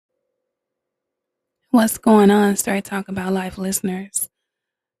What's going on, Straight Talk About Life listeners?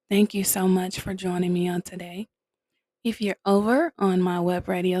 Thank you so much for joining me on today. If you're over on my web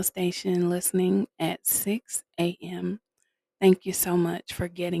radio station listening at 6 a.m., thank you so much for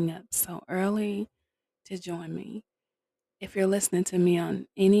getting up so early to join me. If you're listening to me on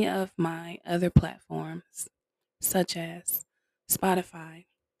any of my other platforms, such as Spotify,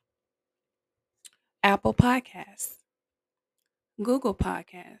 Apple Podcasts, Google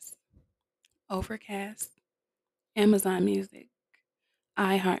Podcasts, Overcast, Amazon Music,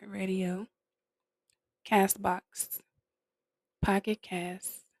 iHeartRadio, Castbox, Pocket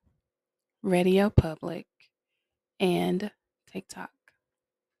Cast, Radio Public, and TikTok.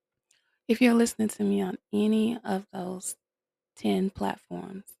 If you're listening to me on any of those 10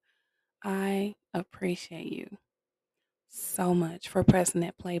 platforms, I appreciate you so much for pressing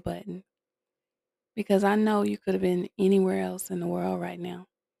that play button because I know you could have been anywhere else in the world right now,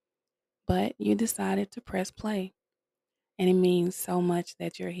 but you decided to press play, and it means so much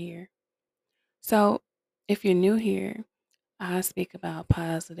that you're here. So, if you're new here, I speak about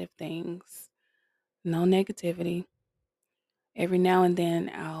positive things, no negativity. Every now and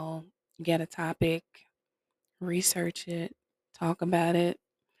then I'll get a topic, research it, talk about it.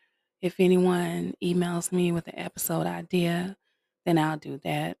 If anyone emails me with an episode idea, then I'll do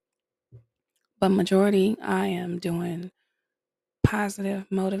that. But majority I am doing positive,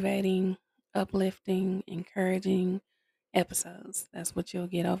 motivating, uplifting, encouraging episodes. That's what you'll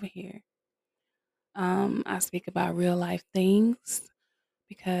get over here. I speak about real life things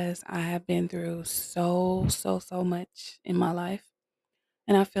because I have been through so much in my life.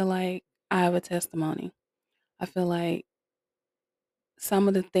 And I feel like I have a testimony. I feel like some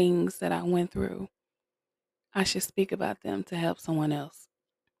of the things that I went through, I should speak about them to help someone else.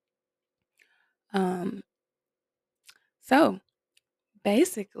 Um, so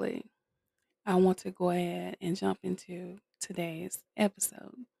basically, I want to go ahead and jump into today's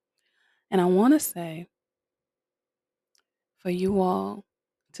episode. And I want to say for you all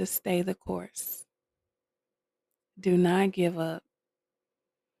to stay the course. Do not give up.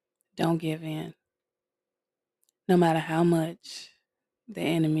 Don't give in. No matter how much the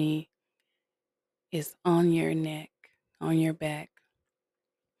enemy is on your neck, on your back,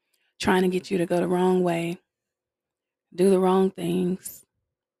 trying to get you to go the wrong way, do the wrong things,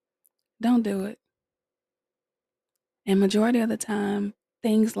 don't do it. And majority of the time,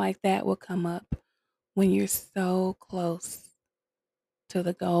 things like that will come up when you're so close to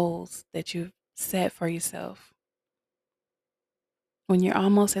the goals that you've set for yourself. When you're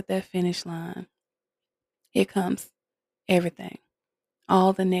almost at that finish line, here comes everything,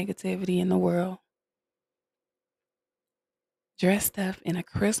 all the negativity in the world, dressed up in a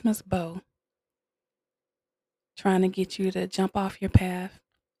Christmas bow, trying to get you to jump off your path,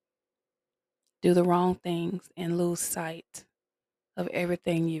 do the wrong things, and lose sight of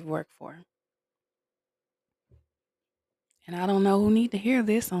everything you've worked for. And I don't know who need to hear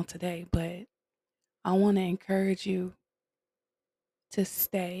this on today, but I want to encourage you to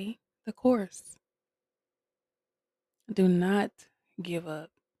stay the course. Do not give up.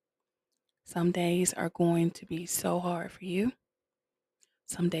 Some days are going to be so hard for you.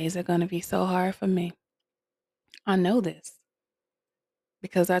 Some days are going to be so hard for me. I know this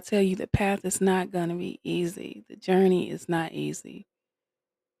because I tell you the path is not going to be easy. The journey is not easy.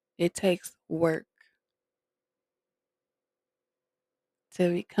 It takes work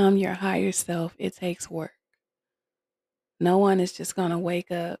to become your higher self. It takes work. No one is just going to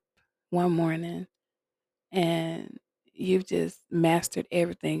wake up one morning and you've just mastered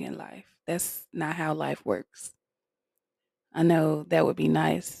everything in life. That's not how life works. I know that would be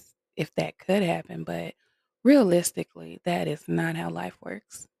nice if that could happen, but realistically, that is not how life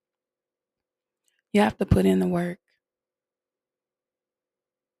works. You have to put in the work.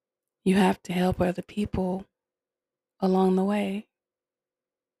 You have to help other people along the way.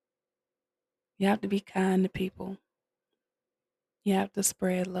 You have to be kind to people. You have to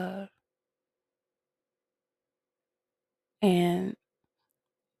spread love. And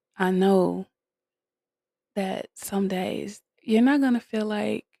I know that some days you're not going to feel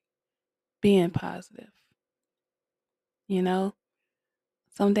like being positive. You know,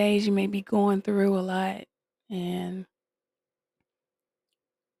 some days you may be going through a lot and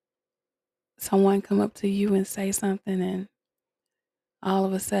someone come up to you and say something and all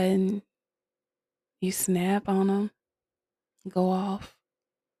of a sudden you snap on them, go off,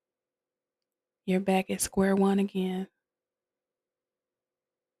 you're back at square one again.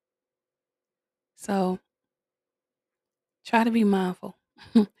 So try to be mindful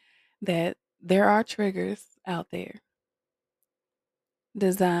that there are triggers out there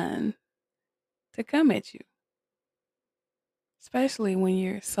designed to come at you, especially when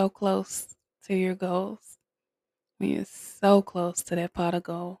you're so close to your goals, when you're so close to that pot of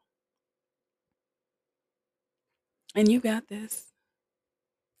gold. And you got this.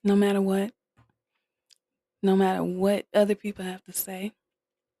 No matter what, no matter what other people have to say,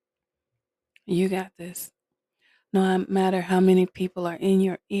 you got this. No matter how many people are in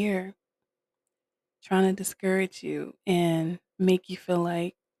your ear trying to discourage you and make you feel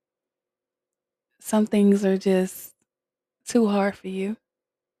like some things are just too hard for you.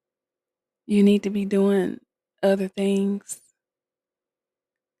 You need to be doing other things.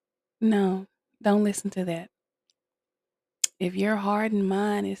 No, don't listen to that. If your heart and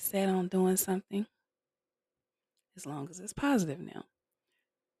mind is set on doing something, as long as it's positive now,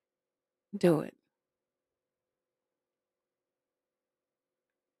 do it.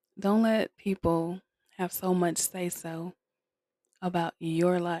 Don't let people have so much say so about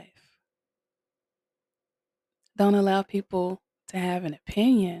your life. Don't allow people to have an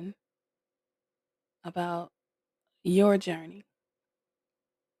opinion about your journey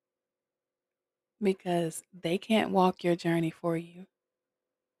because they can't walk your journey for you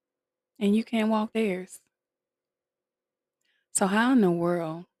and you can't walk theirs. So, how in the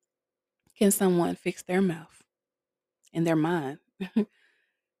world can someone fix their mouth and their mind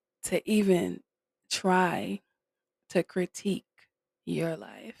to even try to critique your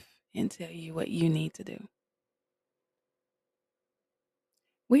life and tell you what you need to do?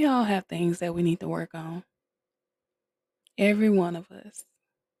 We all have things that we need to work on, every one of us.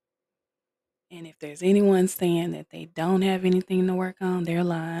 And if there's anyone saying that they don't have anything to work on, they're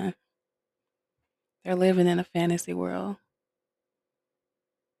lying. They're living in a fantasy world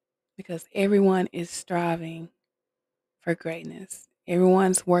because everyone is striving for greatness.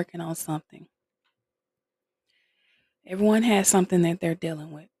 Everyone's working on something. Everyone has something that they're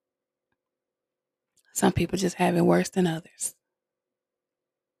dealing with. Some people just have it worse than others.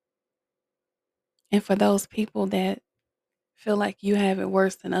 And for those people that feel like you have it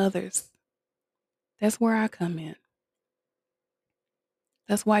worse than others, that's where I come in.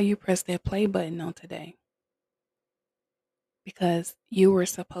 That's why you press that play button on today. Because you were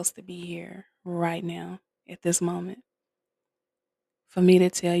supposed to be here right now at this moment for me to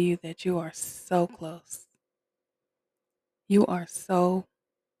tell you that you are so close. You are so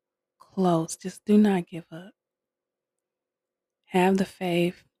close. Just do not give up. Have the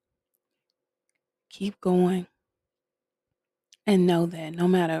faith. Keep going. And know that no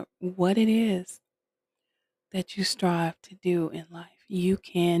matter what it is that you strive to do in life, you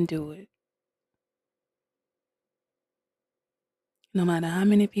can do it. No matter how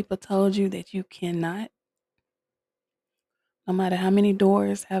many people told you that you cannot, no matter how many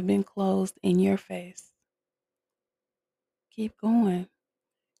doors have been closed in your face, keep going.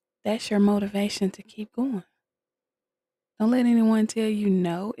 That's your motivation to keep going. Don't let anyone tell you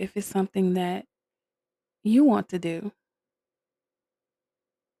no if it's something that you want to do.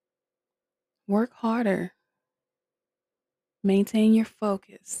 Work harder. Maintain your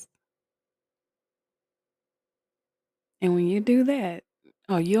focus. And when you do that,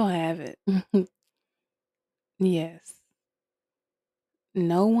 oh, you'll have it. Yes.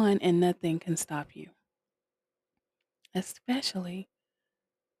 No one and nothing can stop you, especially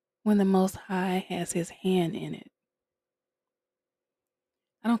when the Most High has his hand in it.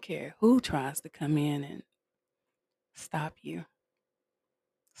 I don't care who tries to come in and stop you,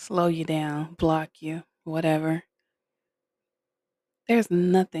 slow you down, block you, whatever. There's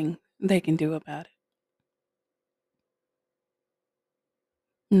nothing they can do about it.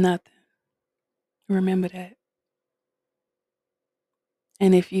 Nothing. Remember that.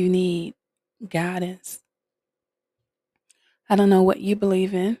 And if you need guidance, I don't know what you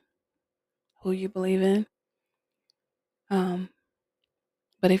believe in, who you believe in, um,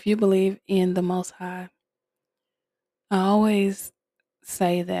 but if you believe in the Most High, I always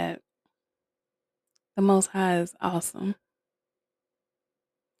say that the Most High is awesome.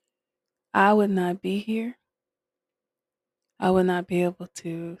 I would not be here. I would not be able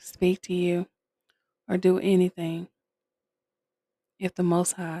to speak to you or do anything if the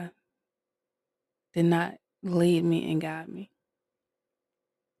Most High did not lead me and guide me.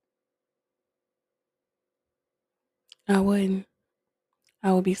 I wouldn't.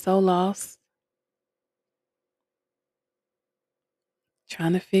 I would be so lost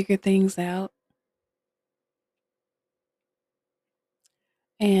trying to figure things out.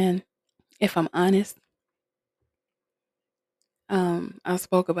 And if I'm honest, I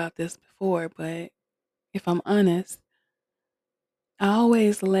spoke about this before, but if I'm honest, I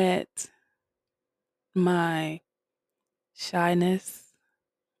always let my shyness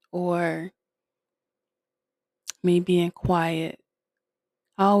or me being quiet,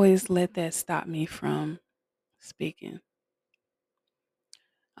 I always let that stop me from speaking.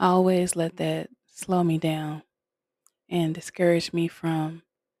 I always let that slow me down and discourage me from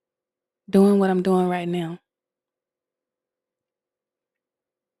doing what I'm doing right now.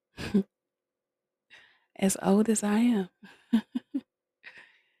 As old as I am,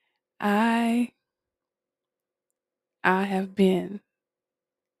 I I have been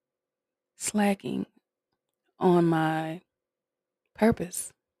slacking on my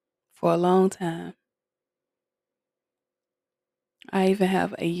purpose for a long time. I even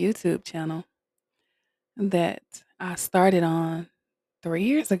have a YouTube channel that I started on 3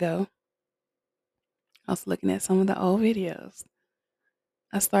 years ago. I was looking at some of the old videos.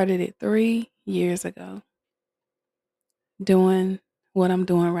 I started it 3 years ago, doing what I'm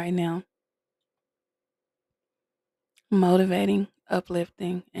doing right now, motivating,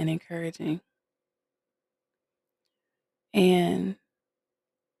 uplifting, and encouraging. And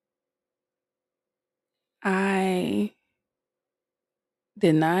I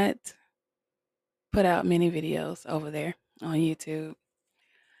did not put out many videos over there on YouTube.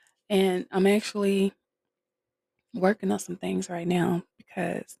 And I'm actually working on some things right now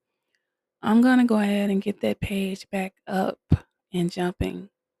because I'm going to go ahead and get that page back up and jumping.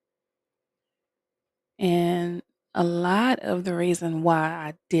 And a lot of the reason why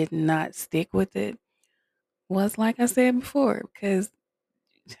I did not stick with it was, like I said before, because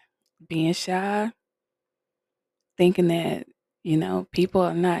being shy, thinking that, people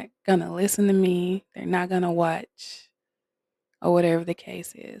are not going to listen to me, they're not going to watch, or whatever the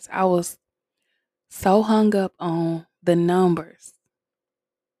case is. I was so hung up on the numbers.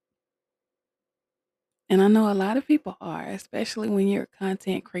 And I know a lot of people are, especially when you're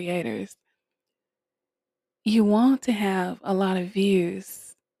content creators. You want to have a lot of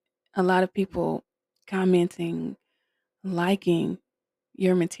views, a lot of people commenting, liking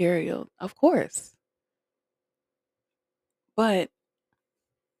your material, of course. But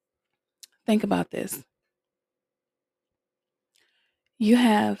think about this. You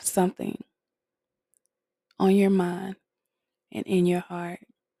have something on your mind and in your heart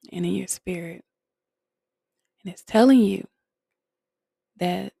and in your spirit, and it's telling you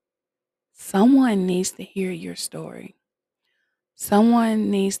that someone needs to hear your story.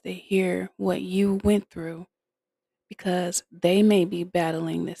 Someone needs to hear what you went through because they may be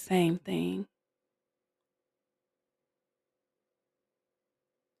battling the same thing.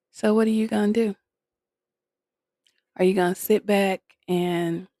 So, what are you going to do? Are you going to sit back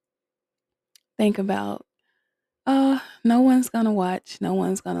and think about, no one's going to watch, no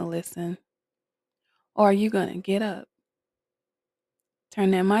one's going to listen? Or are you going to get up, turn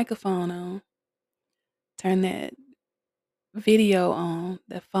that microphone on, turn that video on,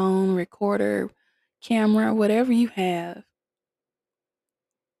 the phone, recorder, camera, whatever you have?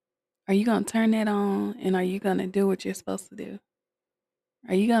 Are you going to turn that on and are you going to do what you're supposed to do?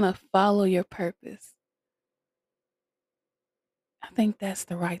 Are you going to follow your purpose? I think that's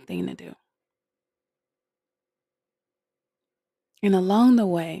the right thing to do. And along the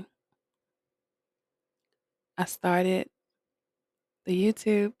way, I started the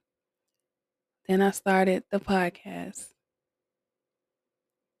YouTube, then I started the podcast,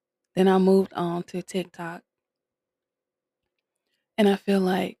 then I moved on to TikTok. And I feel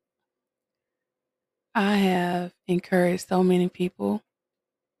like I have encouraged so many people.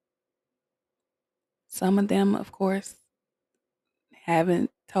 Some of them, of course,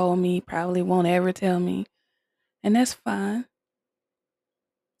 haven't told me, probably won't ever tell me. And that's fine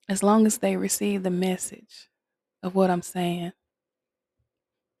as long as they receive the message of what I'm saying.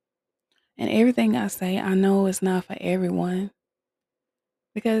 And everything I say, I know it's not for everyone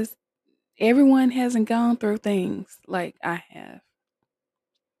because everyone hasn't gone through things like I have.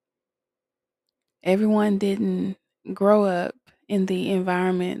 Everyone didn't grow up in the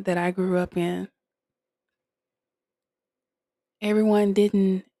environment that I grew up in. Everyone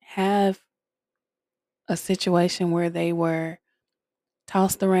didn't have a situation where they were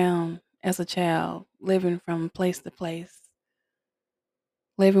tossed around as a child, living from place to place,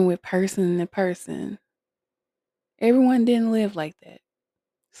 living with person to person. Everyone didn't live like that.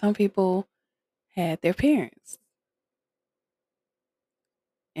 Some people had their parents.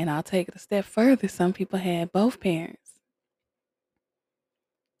 And I'll take it a step further. Some people had both parents.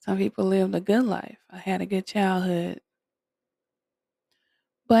 Some people lived a good life. I had a good childhood.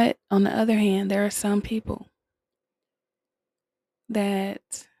 But on the other hand, there are some people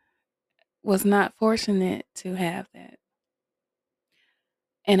that was not fortunate to have that.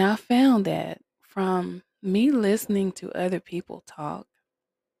 And I found that from me listening to other people talk,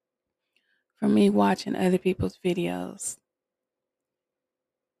 from me watching other people's videos,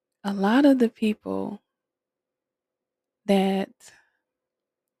 a lot of the people that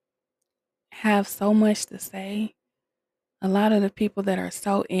have so much to say, a lot of the people that are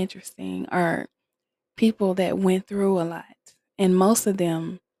so interesting are people that went through a lot. And most of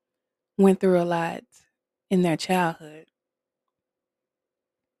them went through a lot in their childhood.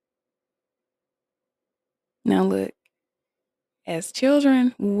 Now, look, as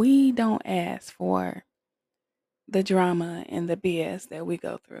children, we don't ask for the drama and the BS that we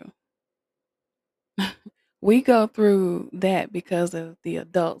go through. We go through that because of the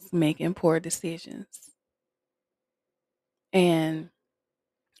adults making poor decisions. And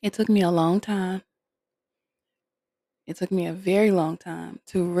it took me a long time. It took me a very long time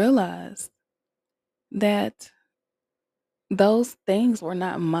to realize that those things were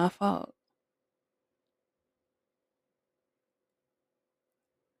not my fault.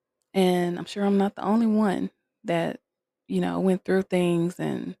 And I'm sure I'm not the only one that, went through things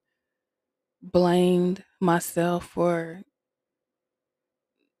and blamed myself for,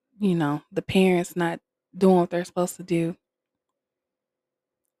 the parents not doing what they're supposed to do.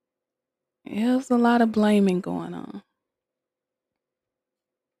 It was a lot of blaming going on.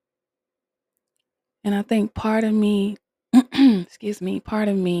 And I think part of me, excuse me, part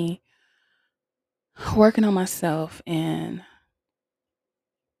of me working on myself and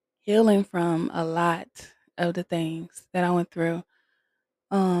healing from a lot of the things that I went through,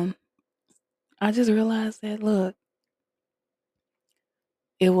 um, I just realized that, look,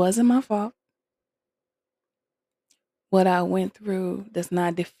 it wasn't my fault. What I went through does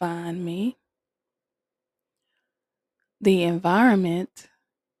not define me. The environment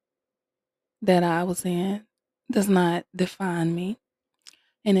that I was in does not define me,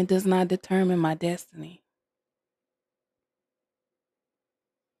 and it does not determine my destiny.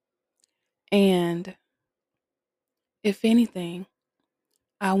 And if anything,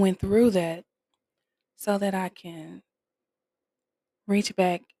 I went through that so that I can reach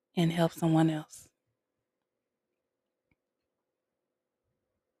back and help someone else.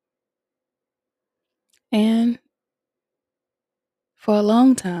 And for a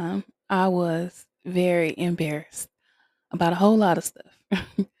long time, I was very embarrassed about a whole lot of stuff,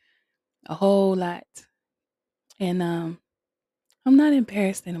 a whole lot. And I'm not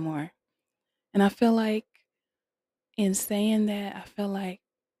embarrassed anymore. And I feel like in saying that, I feel like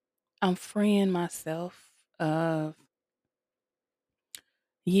I'm freeing myself of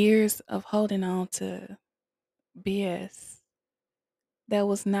years of holding on to BS that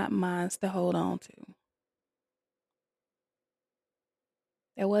was not mine to hold on to.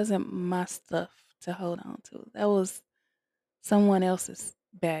 That wasn't my stuff to hold on to. That was someone else's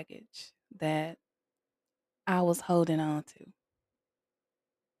baggage that I was holding on to.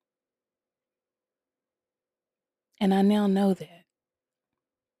 And I now know that.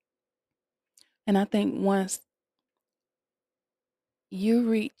 And I think once you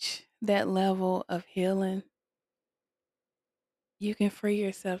reach that level of healing, you can free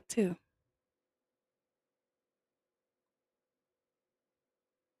yourself too.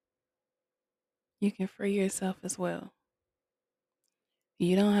 You can free yourself as well.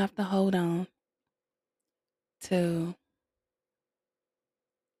 You don't have to hold on to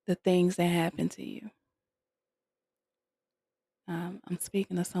the things that happen to you. I'm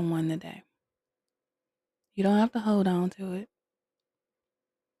speaking to someone today. You don't have to hold on to it.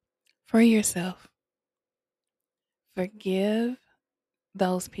 Free yourself. Forgive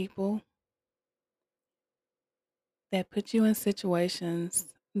those people that put you in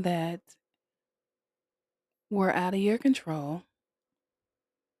situations that were out of your control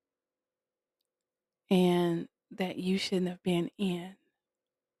and that you shouldn't have been in.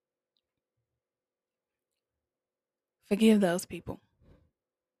 Forgive those people.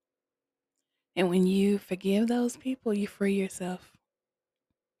 And when you forgive those people, you free yourself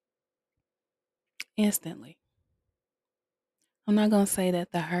instantly. I'm not going to say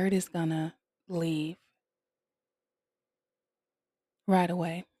that the hurt is going to leave right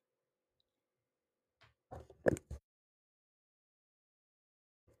away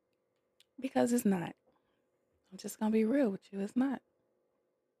because it's not. I'm just going to be real with you. It's not.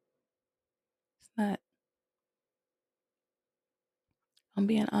 It's not. I'm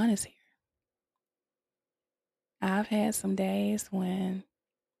being honest here. I've had some days when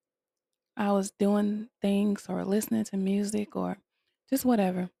I was doing things or listening to music or just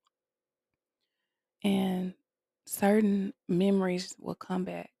whatever, and certain memories will come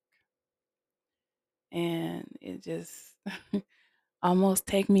back and it just almost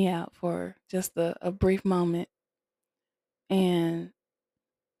take me out for just a brief moment. And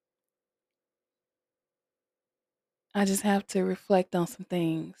I just have to reflect on some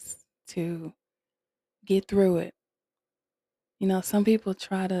things to get through it. Some people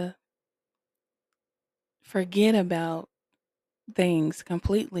try to forget about things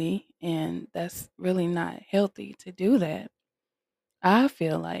completely, and that's really not healthy to do that. I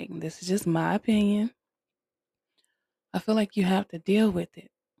feel like this is just my opinion. I feel like you have to deal with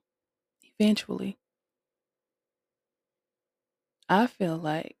it eventually. I feel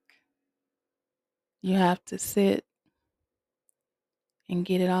like you have to sit and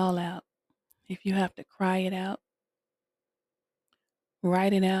get it all out. If you have to cry it out,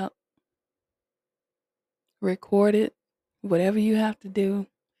 write it out, record it, whatever you have to do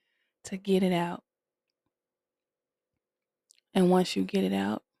to get it out. And once you get it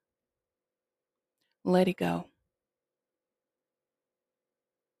out, let it go.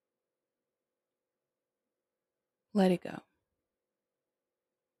 Let it go.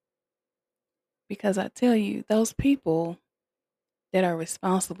 Because I tell you, those people that are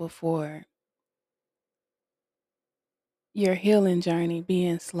responsible for your healing journey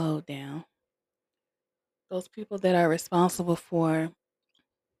being slowed down, those people that are responsible for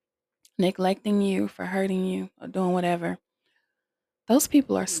neglecting you, for hurting you, or doing whatever, those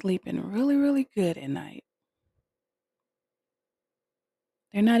people are sleeping really, really good at night.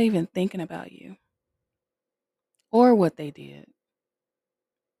 They're not even thinking about you or what they did.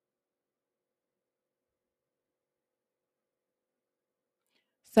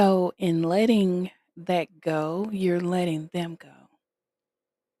 So, in letting that go, you're letting them go.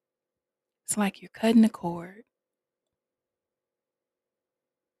 It's like you're cutting the cord.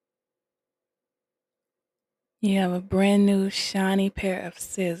 You have a brand new shiny pair of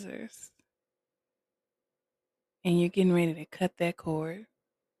scissors and you're getting ready to cut that cord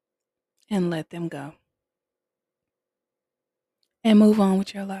and let them go and move on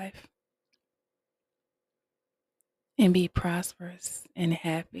with your life and be prosperous and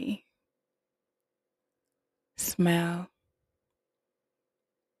happy. Smile,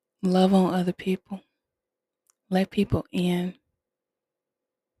 love on other people, let people in.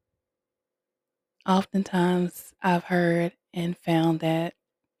 Oftentimes, I've heard and found that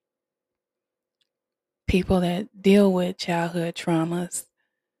people that deal with childhood traumas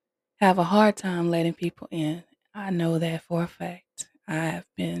have a hard time letting people in. I know that for a fact. I have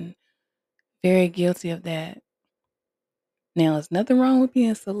been very guilty of that. Now, there's nothing wrong with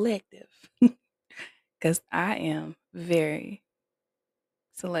being selective because I am very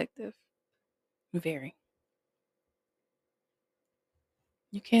selective. Very.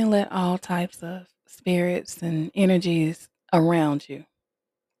 You can't let all types of spirits and energies around you.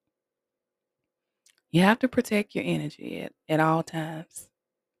 You have to protect your energy at all times.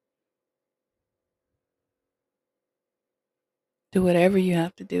 Do whatever you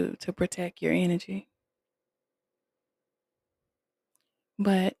have to do to protect your energy.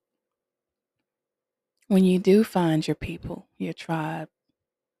 But when you do find your people, your tribe,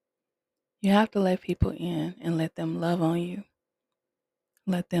 you have to let people in and let them love on you,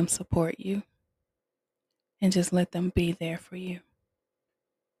 let them support you, and just let them be there for you.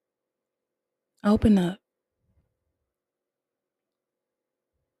 Open up.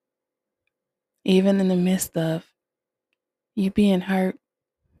 Even in the midst of you being hurt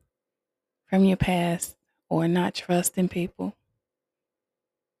from your past or not trusting people,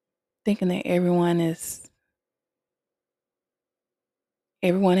 thinking that everyone has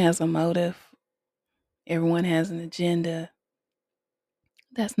a motive, everyone has an agenda.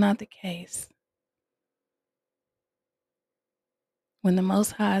 That's not the case. When the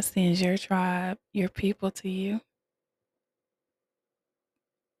Most High sends your tribe, your people to you,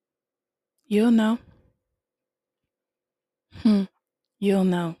 you'll know. Hmm. You'll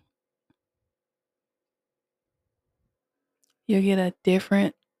know. You'll get a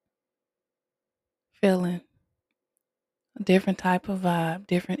different feeling, a different type of vibe,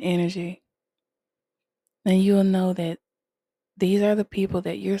 different energy. And you'll know that these are the people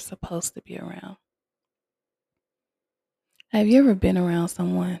that you're supposed to be around. Have you ever been around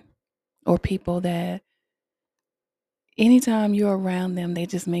someone or people that anytime you're around them, they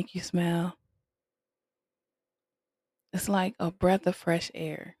just make you smile? It's like a breath of fresh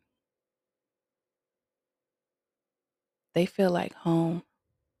air. They feel like home.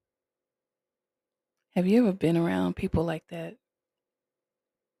 Have you ever been around people like that?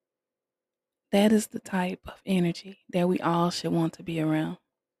 That is the type of energy that we all should want to be around.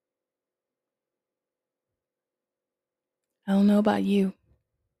 I don't know about you,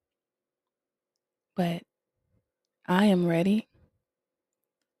 but I am ready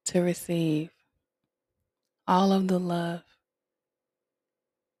to receive all of the love,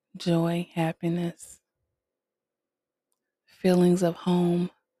 joy, happiness, feelings of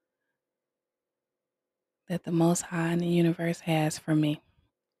home that the Most High in the universe has for me.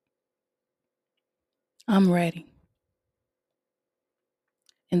 I'm ready.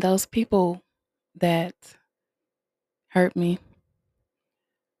 And those people that hurt me,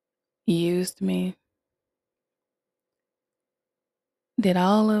 used me, did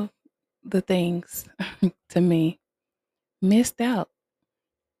all of the things to me, missed out.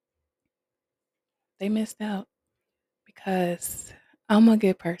 They missed out because I'm a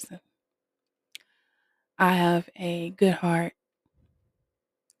good person. I have a good heart,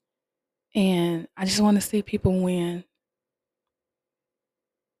 and I just want to see people win.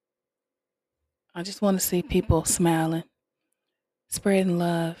 I just want to see people smiling, spreading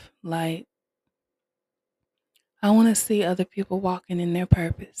love, light. I want to see other people walking in their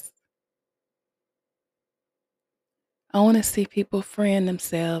purpose. I want to see people freeing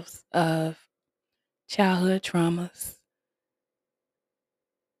themselves of childhood traumas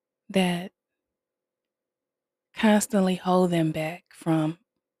that constantly hold them back from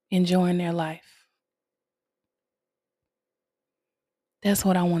enjoying their life. That's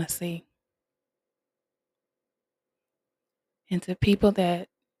what I want to see. And to people that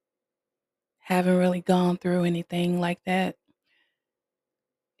haven't really gone through anything like that,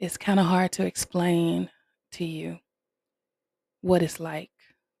 it's kind of hard to explain to you what it's like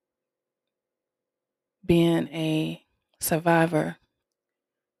being a survivor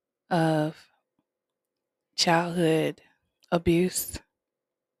of childhood abuse,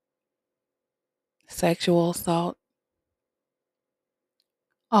 sexual assault,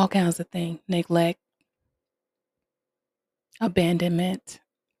 all kinds of things, neglect, abandonment.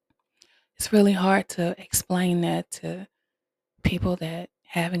 It's really hard to explain that to people that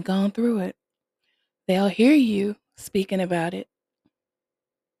haven't gone through it. They'll hear you speaking about it,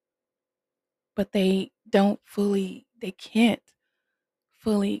 but they can't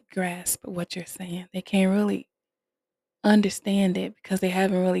fully grasp what you're saying. They can't really understand it because they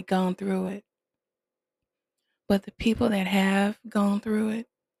haven't really gone through it. But the people that have gone through it,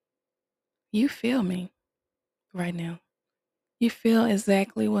 you feel me right now. You feel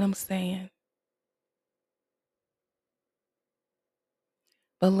exactly what I'm saying.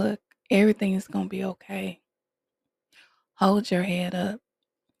 But look, everything is going to be okay. Hold your head up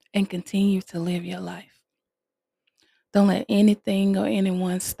and continue to live your life. Don't let anything or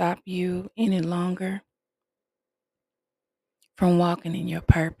anyone stop you any longer from walking in your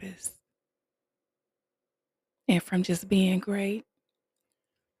purpose and from just being great.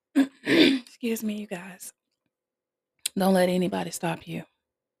 Excuse me, you guys. Don't let anybody stop you.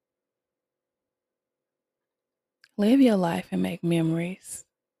 Live your life and make memories.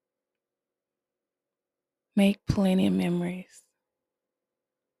 Make plenty of memories.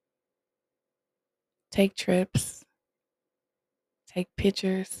 Take trips. Take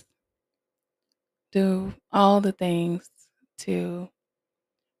pictures. Do all the things to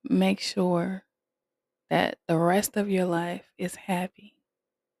make sure that the rest of your life is happy.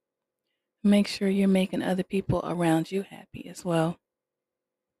 Make sure you're making other people around you happy as well.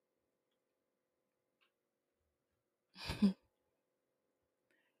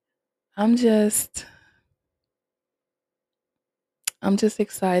 I'm just I'm just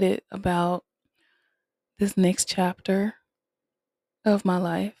excited about this next chapter of my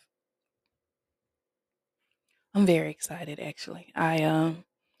life. I'm very excited actually.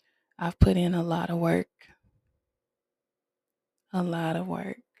 I've put in a lot of work. A lot of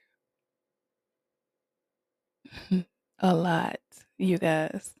work. A lot, you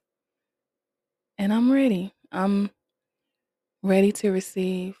guys. And I'm ready. I'm ready to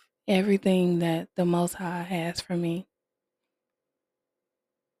receive everything that the Most High has for me.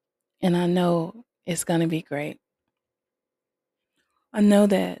 And I know it's going to be great. I know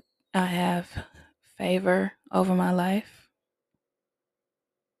that I have favor over my life.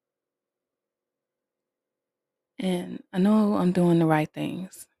 And I know I'm doing the right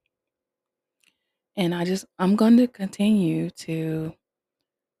things. And I'm going to continue to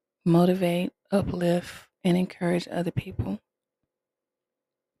motivate, uplift, and encourage other people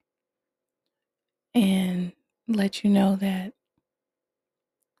and let you know that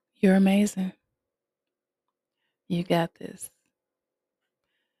you're amazing. You got this.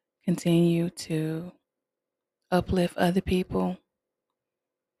 Continue to uplift other people.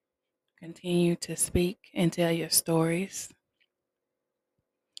 Continue to speak and tell your stories.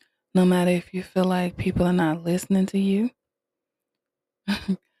 No matter if you feel like people are not listening to you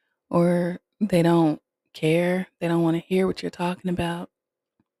or they don't care, they don't want to hear what you're talking about.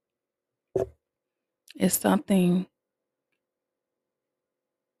 It's something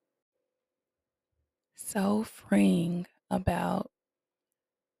so freeing about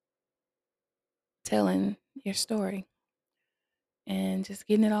telling your story and just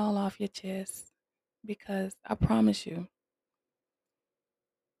getting it all off your chest, because I promise you,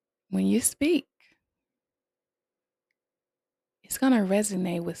 when you speak, it's going to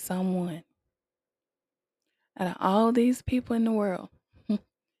resonate with someone. Out of all these people in the world,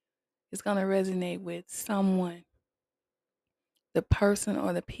 it's going to resonate with someone, the person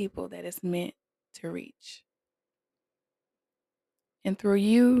or the people that it's meant to reach. And through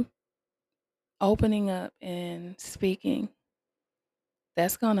you opening up and speaking,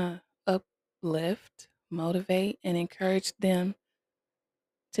 that's going to uplift, motivate, and encourage them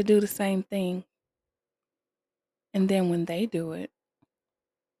to do the same thing. And then when they do it,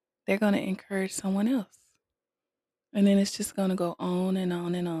 they're going to encourage someone else. And then it's just going to go on and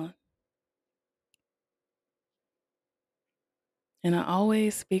on and on. And I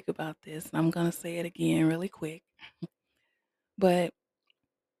always speak about this, and I'm going to say it again really quick. But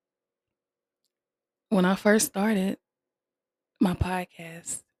when I first started my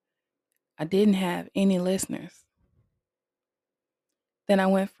podcast, I didn't have any listeners. Then I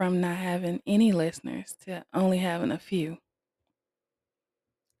went from not having any listeners to only having a few.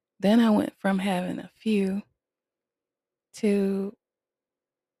 Then I went from having a few to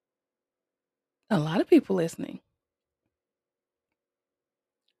a lot of people listening.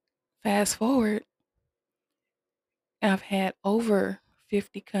 Fast forward, I've had over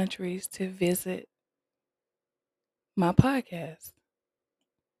 50 countries to visit my podcast.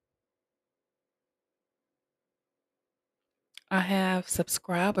 I have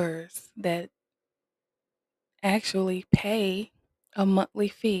subscribers that actually pay a monthly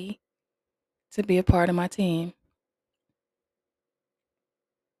fee to be a part of my team.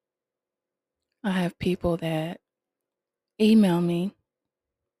 I have people that email me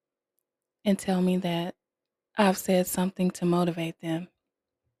and tell me that I've said something to motivate them.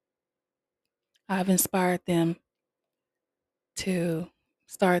 I've inspired them to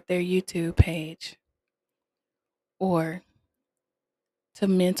start their YouTube page or to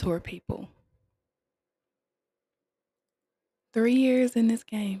mentor people. 3 years in this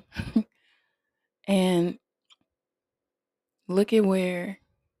game. And look at where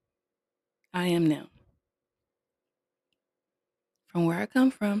I am now. From where I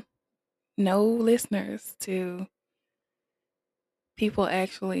come from, no listeners to people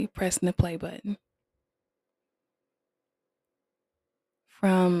actually pressing the play button.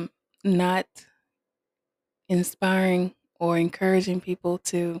 From not inspiring or encouraging people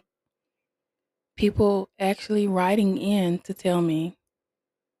to people actually writing in to tell me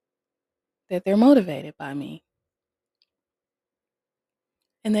that they're motivated by me.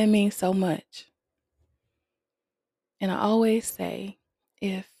 And that means so much. And I always say,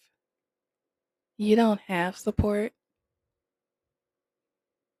 if you don't have support,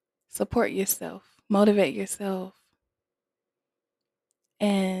 support yourself, motivate yourself.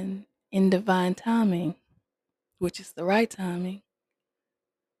 And in divine timing, which is the right timing,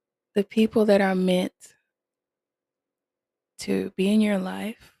 the people that are meant to be in your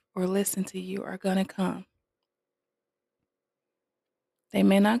life or listen to you are going to come. They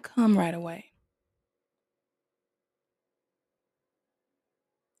may not come right away,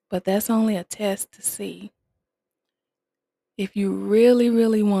 but that's only a test to see if you really,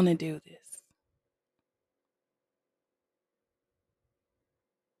 really want to do this.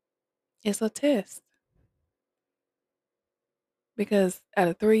 It's a test. Because out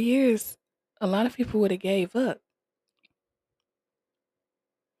of 3 years, a lot of people would have gave up.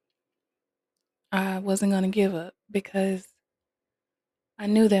 I wasn't going to give up because I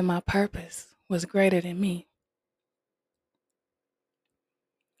knew that my purpose was greater than me.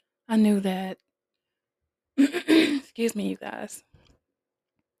 I knew that, excuse me, you guys.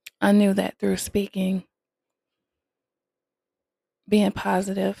 I knew that through speaking, being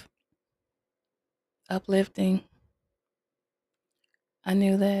positive, uplifting, I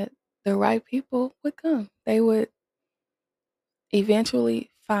knew that the right people would come. They would eventually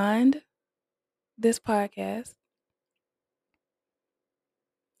find this podcast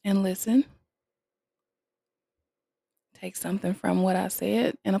and listen, take something from what I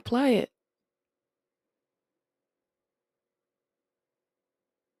said and apply it.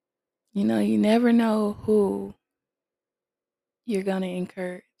 You know, you never know who you're going to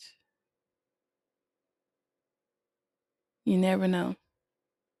encourage. You never know.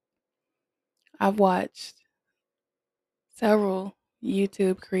 I've watched several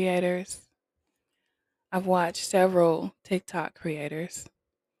YouTube creators. I've watched several TikTok creators,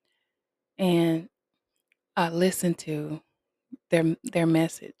 and I listen to their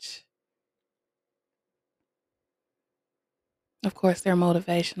message. Of course, they're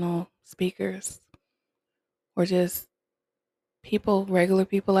motivational speakers or just people, regular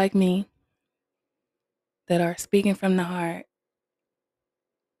people like me, that are speaking from the heart,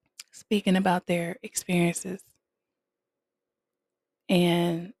 speaking about their experiences.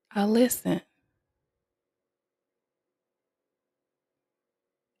 And I listen.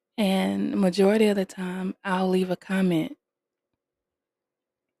 And majority of the time, I'll leave a comment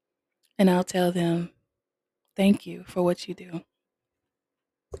and I'll tell them, thank you for what you do.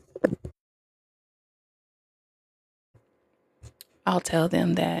 I'll tell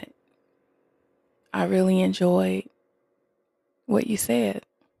them that I really enjoyed what you said.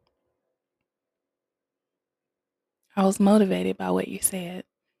 I was motivated by what you said.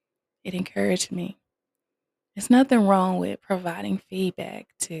 It encouraged me. There's nothing wrong with providing feedback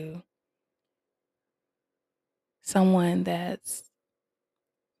to someone that's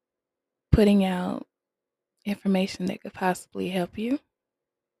putting out information that could possibly help you.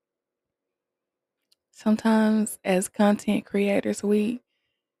 Sometimes, as content creators, we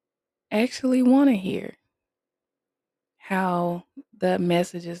actually want to hear how the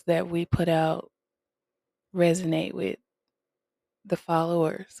messages that we put out resonate with the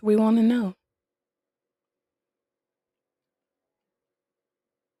followers. We want to know.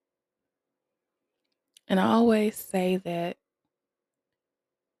 And I always say that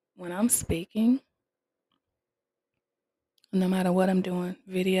when I'm speaking, no matter what I'm doing,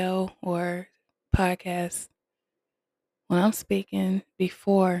 video or podcast, when I'm speaking,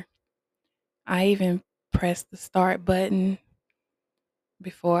 before I even press the start button,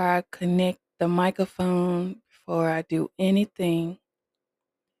 before I connect the microphone, before I do anything,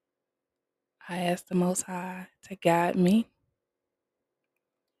 I ask the Most High to guide me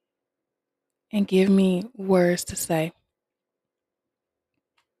and give me words to say.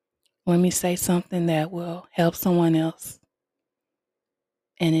 Let me say something that will help someone else.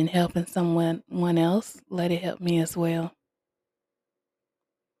 And in helping someone else, let it help me as well.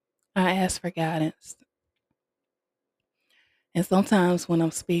 I ask for guidance. And sometimes when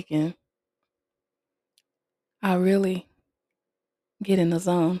I'm speaking, I really get in the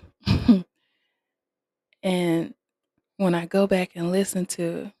zone. And when I go back and listen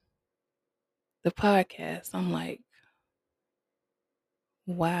to the podcast, I'm like,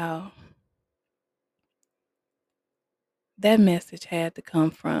 wow, that message had to come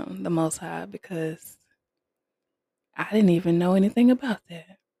from the Most High because I didn't even know anything about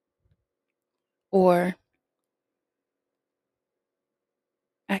that. Or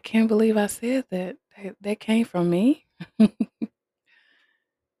I can't believe I said that. That came from me.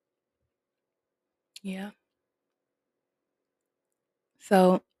 Yeah.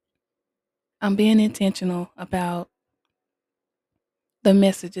 So I'm being intentional about the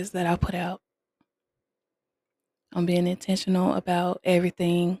messages that I put out. I'm being intentional about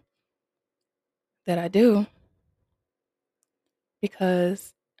everything that I do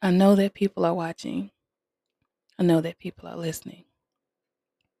because I know that people are watching. I know that people are listening.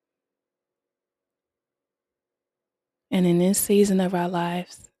 And in this season of our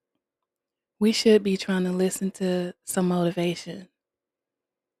lives, we should be trying to listen to some motivation,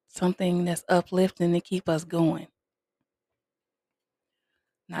 something that's uplifting to keep us going.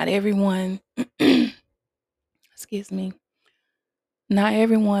 Not everyone, excuse me, not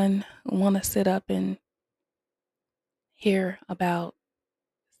everyone want to sit up and hear about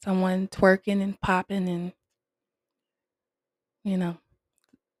someone twerking and popping and, you know,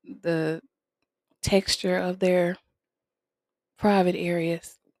 the texture of their private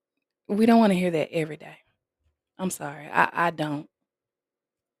areas. We don't want to hear that every day. I'm sorry. I don't.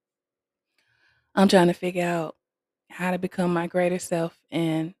 I'm trying to figure out how to become my greater self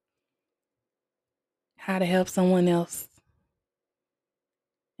and how to help someone else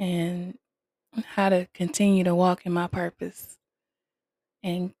and how to continue to walk in my purpose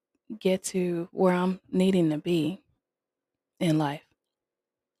and get to where I'm needing to be in life.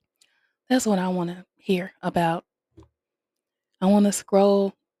 That's what I want to hear about. I want to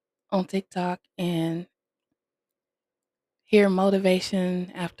scroll on TikTok and hear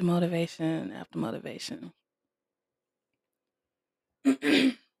motivation after motivation after motivation.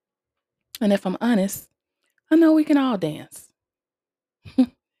 And if I'm honest, I know we can all dance.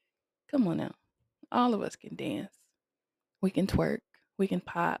 Come on now. All of us can dance. We can twerk. We can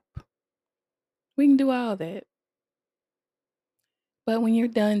pop. We can do all that. But when you're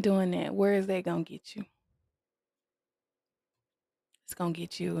done doing that, where is that going to get you? It's going to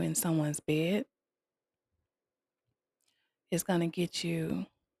get you in someone's bed. It's going to get you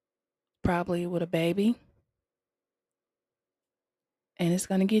probably with a baby. And it's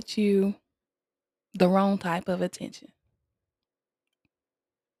going to get you the wrong type of attention.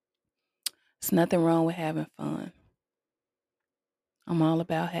 There's nothing wrong with having fun. I'm all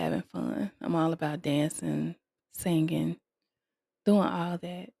about having fun. I'm all about dancing, singing, doing all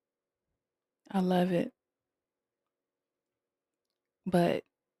that. I love it. But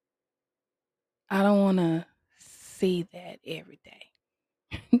I don't want to see that every day.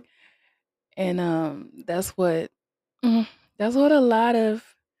 And mm, that's what a lot of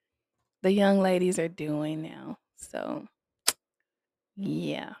the young ladies are doing now. So,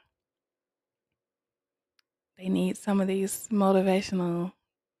 yeah, they need some of these motivational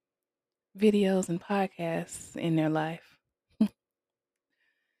videos and podcasts in their life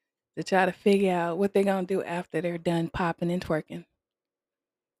to try to figure out what they're going to do after they're done popping and twerking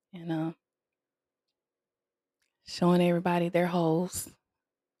and showing everybody their holes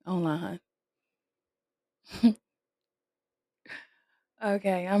online.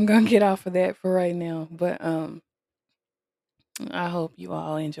 Okay, I'm going to get off of that for right now, but I hope you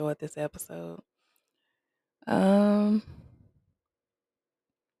all enjoyed this episode. Um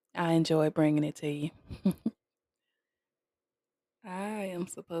I enjoy bringing it to you. I am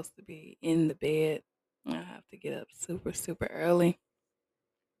supposed to be in the bed. I have to get up super, super early.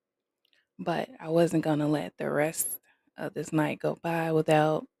 But I wasn't going to let the rest of this night go by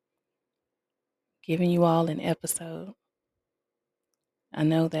without giving you all an episode. I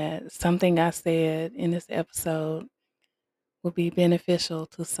know that something I said in this episode will be beneficial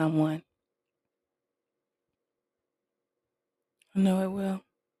to someone. I know it will.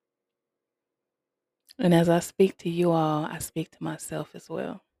 And as I speak to you all, I speak to myself as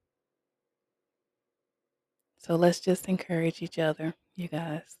well. So let's just encourage each other, you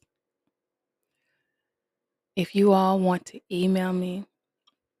guys. If you all want to email me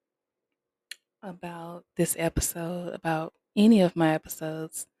about this episode, about any of my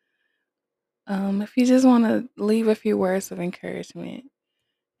episodes, if you just want to leave a few words of encouragement,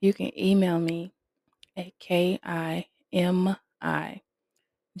 you can email me at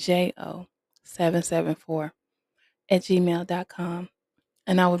KIMIJO774 at gmail.com,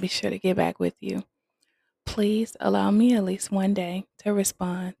 and I will be sure to get back with you. Please allow me at least one day to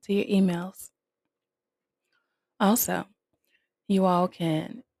respond to your emails. Also, you all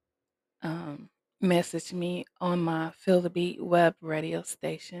can message me on my Feel the Beat web radio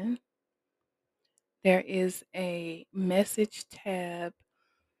station. There is a message tab.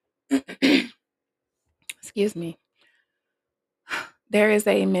 Excuse me. There is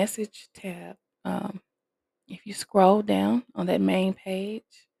a message tab. If you scroll down on that main page,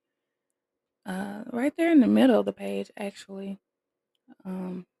 right there in the middle of the page, actually,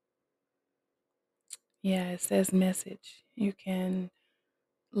 um, yeah, it says message. You can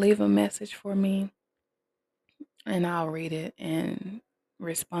leave a message for me and I'll read it and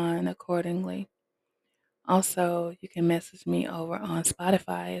respond accordingly. Also, you can message me over on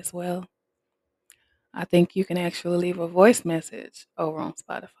Spotify as well. I think you can actually leave a voice message over on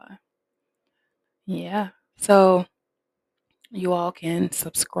Spotify. Yeah. So you all can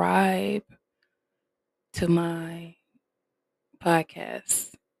subscribe to my podcast.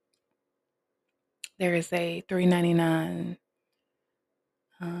 There is a $3.99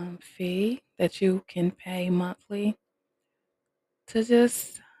 fee that you can pay monthly to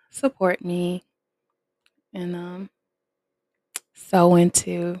just support me and sew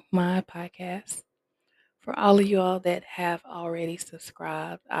into my podcast. For all of you all that have already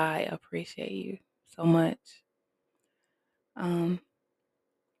subscribed, I appreciate you so much. Um,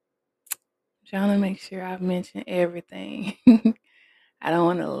 trying to make sure I've mentioned everything. I don't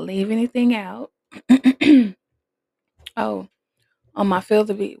want to leave anything out. Oh, on my Feel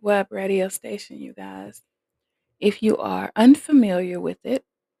the Beat web radio station, you guys, if you are unfamiliar with it,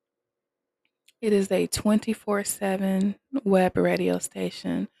 it is a 24/7 web radio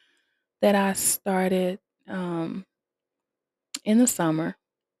station that I started in the summer.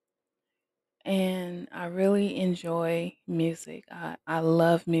 And I really enjoy music. I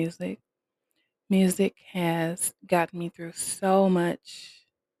love music. Music has gotten me through so much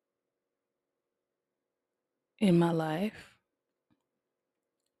in my life.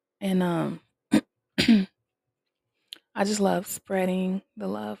 And I just love spreading the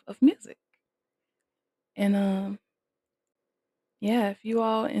love of music. And yeah, if you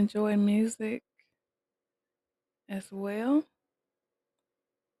all enjoy music as well,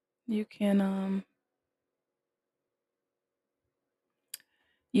 you can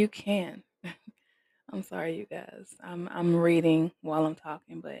you can. I'm sorry you guys. I'm reading while I'm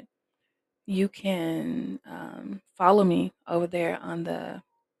talking, but you can follow me over there on the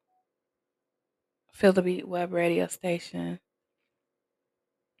Feel the Beat web radio station.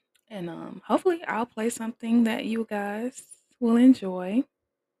 And hopefully I'll play something that you guys will enjoy.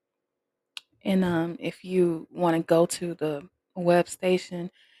 And if you want to go to the web station,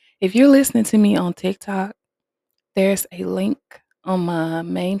 if you're listening to me on TikTok, there's a link on my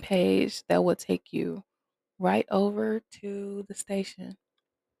main page that will take you right over to the station.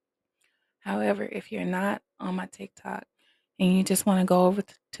 However, if you're not on my TikTok and you just want to go over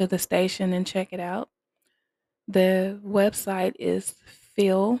to the station and check it out, the website is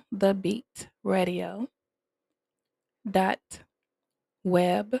feelthebeatradio dot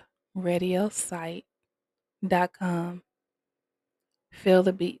webradiosite.com.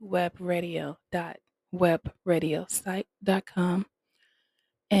 Feelthebeatwebradiosite.com,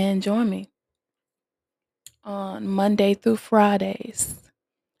 and join me on Monday through Fridays.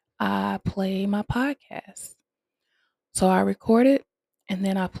 I play my podcast. So I record it and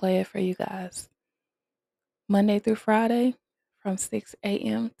then I play it for you guys. Monday through Friday from 6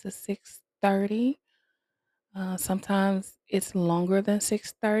 a.m. to 6:30. Sometimes it's longer than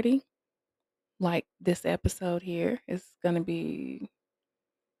 6:30. Like this episode here is going to be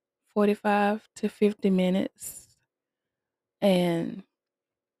 45 to 50 minutes. And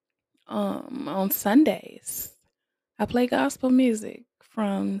on Sundays, I play gospel music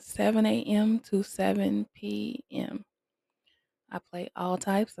from 7 a.m. to 7 p.m. I play all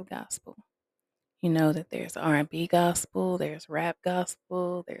types of gospel. You know that there's R&B gospel, there's rap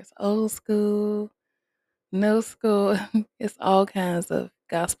gospel, there's old school, no school. It's all kinds of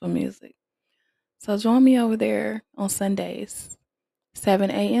gospel music. So join me over there on Sundays, 7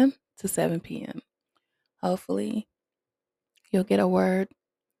 a.m. to 7 p.m. Hopefully, you'll get a word,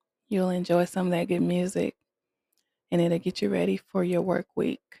 you'll enjoy some of that good music, and it'll get you ready for your work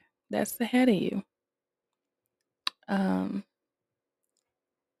week that's ahead of you. Um,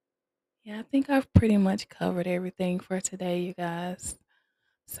 yeah, I think I've pretty much covered everything for today, you guys.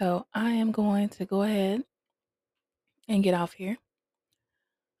 So I am going to go ahead and get off here.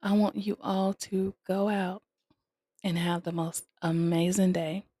 I want you all to go out and have the most amazing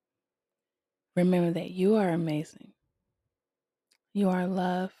day. Remember that you are amazing. You are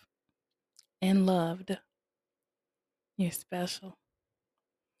loved and loved. You're special.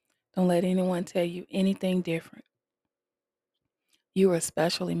 Don't let anyone tell you anything different. You are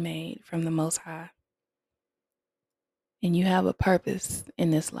specially made from the Most High, and you have a purpose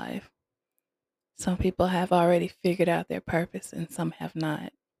in this life. Some people have already figured out their purpose, and some have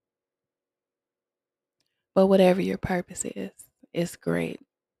not. But whatever your purpose is, it's great,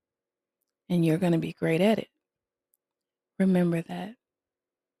 and you're going to be great at it. Remember that.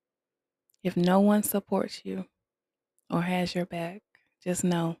 If no one supports you or has your back, just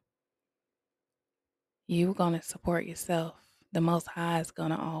know you're going to support yourself. The Most High is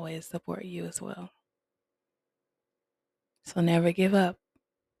going to always support you as well. So never give up.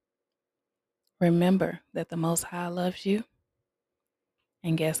 Remember that the Most High loves you.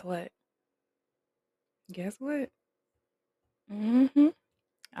 And guess what? Guess what?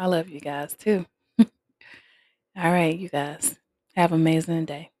 I love you guys too. All right, you guys. Have an amazing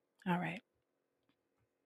day. All right.